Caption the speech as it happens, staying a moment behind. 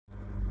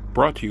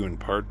Brought to you in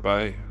part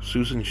by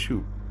Susan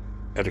Shoup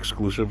at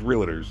Exclusive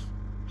Realtors,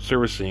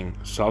 servicing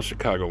South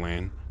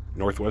Chicagoland,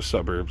 Northwest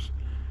Suburbs,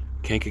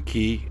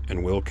 Kankakee,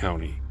 and Will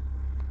County.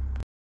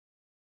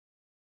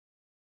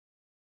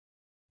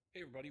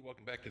 Hey everybody,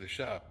 welcome back to the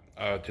shop.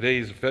 Today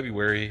is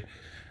February,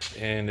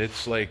 and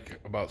it's like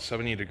about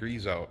 70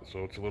 degrees out,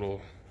 so it's a little...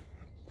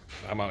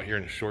 I'm out here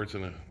in shorts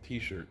and a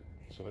t-shirt,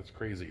 so that's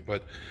crazy.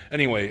 But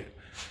anyway,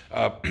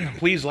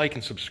 please like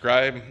and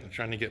subscribe. I'm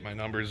trying to get my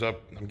numbers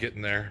up. I'm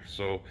getting there,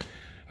 so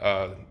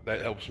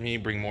that helps me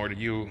bring more to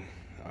you.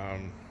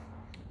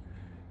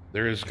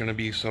 There is going to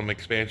be some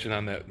expansion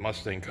on that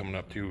Mustang coming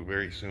up too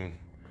very soon.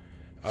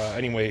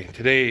 Anyway,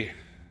 today,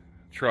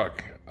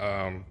 truck.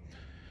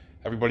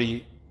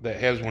 Everybody that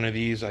has one of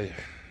these, I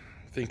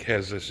think,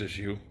 has this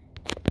issue.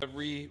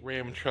 Every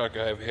Ram truck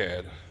I've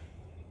had,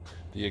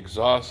 the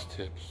exhaust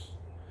tips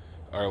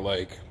are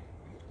like,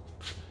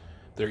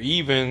 they're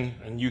even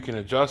and you can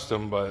adjust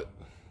them, but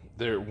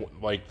they're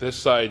like this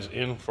side's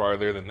in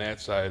farther than that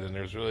side, and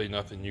there's really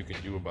nothing you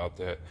can do about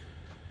that.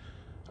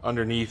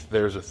 Underneath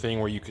there's a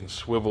thing where you can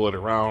swivel it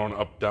around,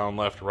 up, down,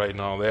 left, right,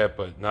 and all that,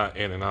 but not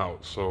in and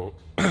out. So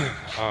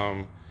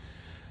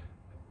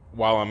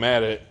while I'm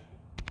at it,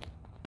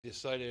 I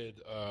decided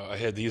I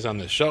had these on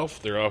the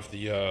shelf. They're off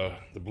the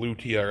blue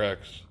TRX,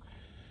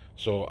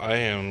 so I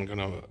am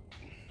gonna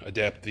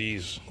adapt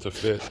these to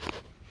fit.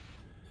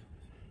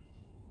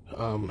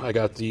 I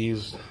got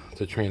these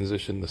to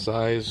transition the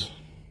size.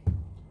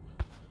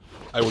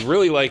 I would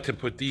really like to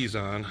put these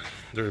on.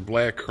 They're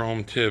black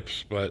chrome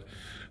tips, but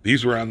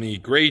these were on the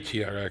gray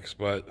TRX,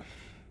 but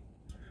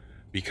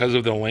because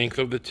of the length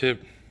of the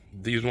tip,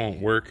 these won't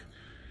work,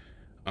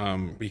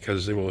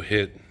 because they will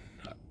hit,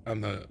 on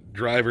the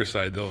driver's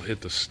side, they'll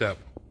hit the step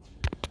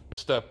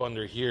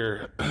under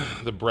here,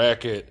 the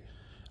bracket.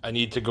 I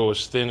need to go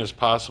as thin as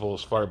possible,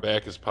 as far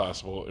back as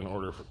possible, in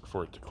order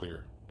for it to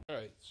clear.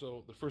 Alright,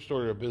 so the first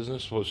order of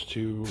business was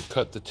to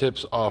cut the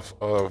tips off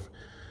of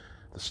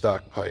the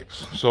stock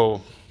pipes.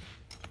 So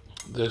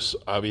this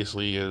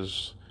obviously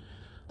is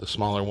the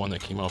smaller one that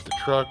came off the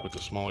truck with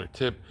the smaller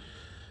tip.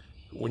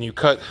 When you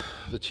cut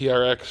the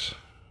TRX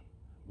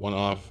one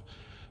off,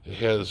 it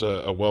has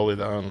a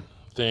welded on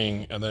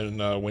thing, and then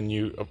when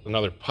you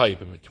another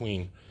pipe in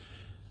between,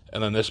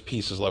 and then this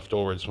piece is left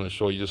over. I just want to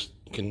show you, just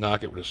you can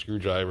knock it with a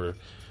screwdriver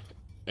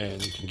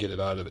and you can get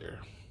it out of there.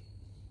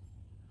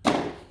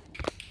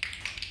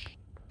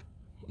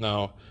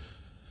 Now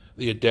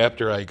the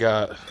adapter I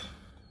got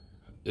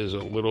is a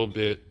little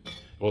bit,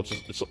 well,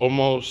 it's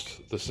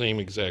almost the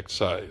same exact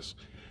size.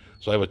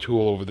 So I have a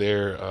tool over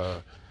there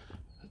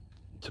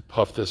to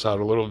puff this out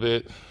a little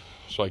bit,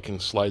 so I can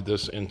slide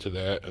this into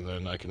that, and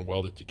then I can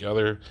weld it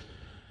together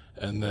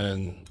and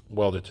then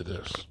weld it to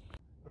this.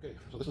 Okay,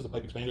 so this is the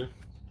pipe expander.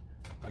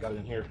 I got it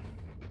in here.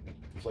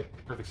 It's like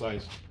perfect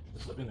size.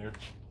 Just slip in there,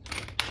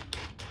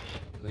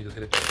 and then you just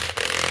hit it.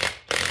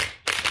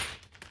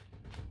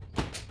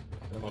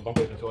 And I'm gonna bump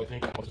it until I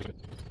think.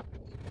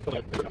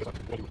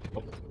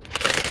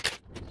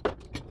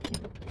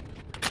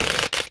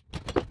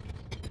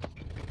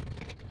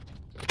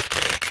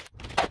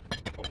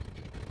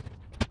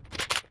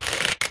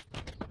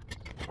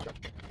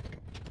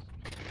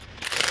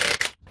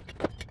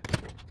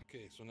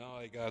 Okay, so now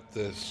I got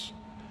this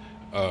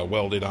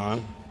welded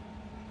on.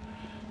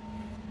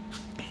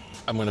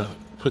 I'm gonna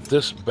put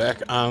this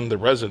back on the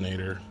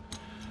resonator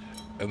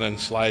and then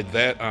slide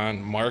that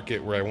on, mark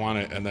it where I want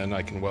it, and then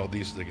I can weld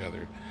these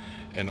together.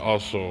 And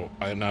also,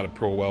 I'm not a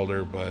pro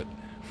welder, but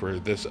for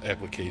this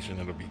application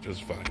it'll be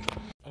just fine.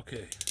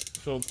 Okay,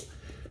 so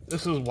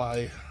this is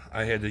why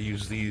I had to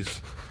use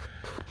these,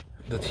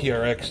 the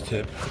TRX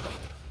tip,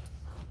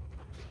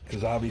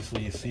 because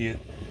obviously you see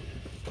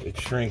it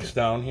shrinks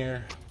down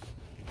here,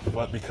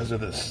 but because of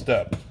this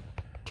step,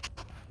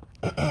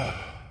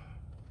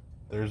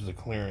 there's the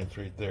clearance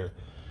right there.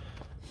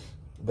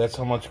 That's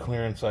how much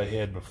clearance I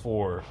had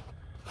before,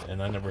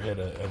 and I never had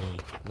any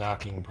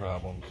knocking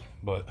problems.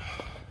 But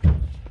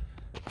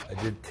I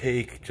did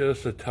take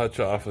just a touch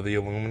off of the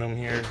aluminum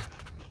here,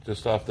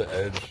 just off the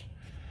edge,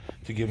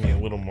 to give me a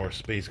little more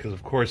space, because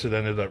of course it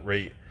ended up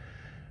right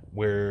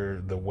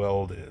where the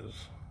weld is.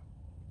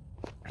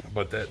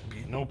 But that'd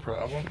be no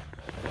problem.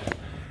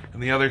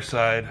 And the other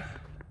side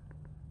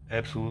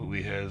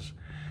absolutely has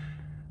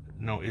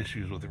no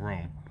issues with the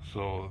room,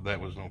 so that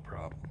was no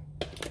problem.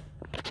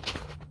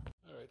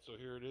 Alright, so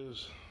here it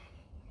is,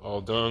 all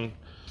done.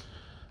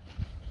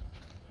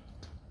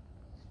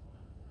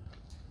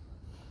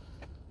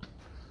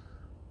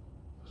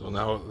 So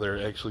now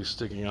they're actually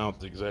sticking out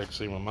the exact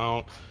same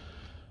amount.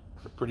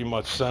 They're pretty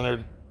much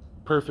centered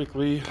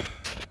perfectly.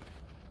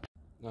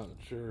 Not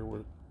sure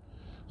what,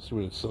 see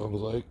what it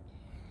sounds like.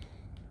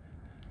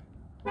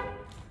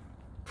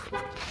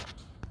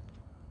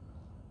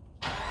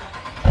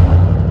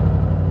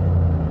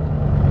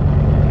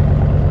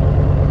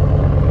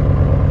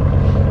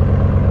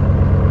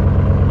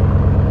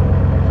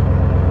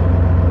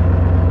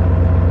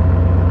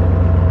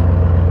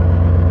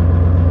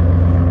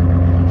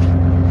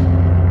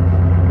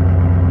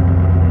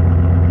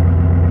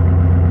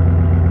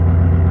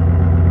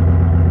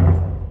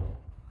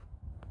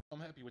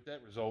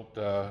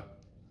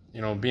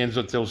 you know, being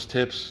with those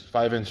tips,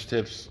 5-inch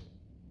tips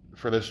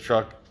for this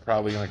truck,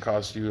 probably going to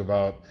cost you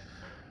about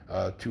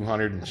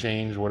 200 and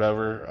change,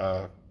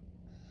 whatever.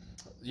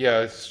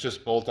 Yeah, it's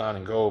just bolt on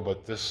and go,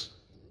 but this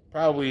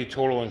probably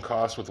total in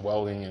cost with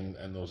welding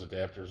and those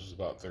adapters is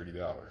about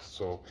 $30.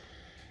 So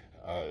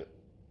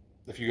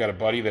if you got a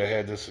buddy that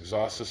had this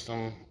exhaust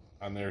system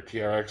on their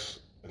TRX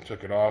and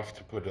took it off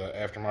to put an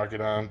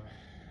aftermarket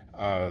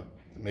on,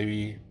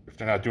 maybe if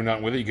they're not doing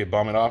nothing with it, you could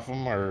bum it off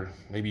them, or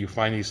maybe you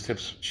find these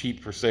tips cheap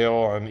for sale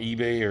on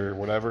eBay or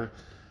whatever.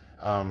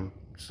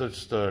 So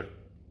just a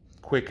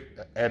quick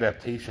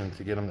adaptation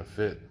to get them to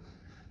fit.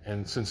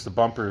 And since the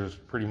bumpers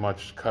pretty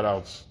much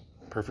cutouts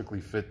perfectly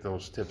fit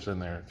those tips in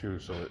there too,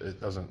 so it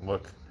doesn't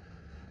look,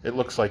 it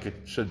looks like it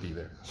should be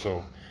there.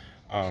 So,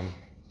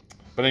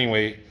 but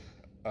anyway,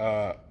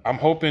 I'm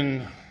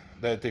hoping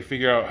that they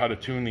figure out how to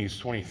tune these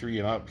 23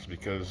 and ups,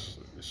 because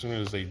as soon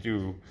as they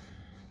do,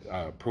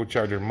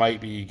 ProCharger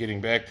might be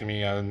getting back to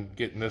me on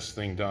getting this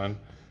thing done.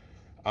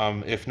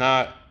 If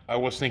not, I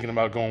was thinking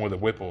about going with a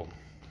Whipple,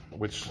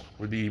 which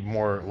would be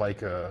more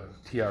like a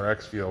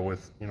TRX feel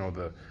with, you know,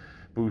 the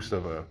boost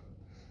of a,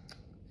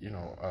 you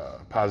know,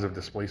 positive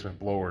displacement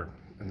blower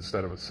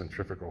instead of a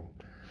centrifugal.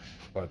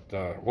 But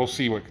we'll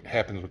see what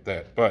happens with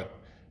that. But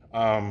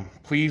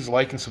please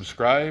like and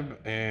subscribe,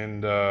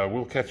 and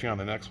we'll catch you on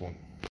the next one.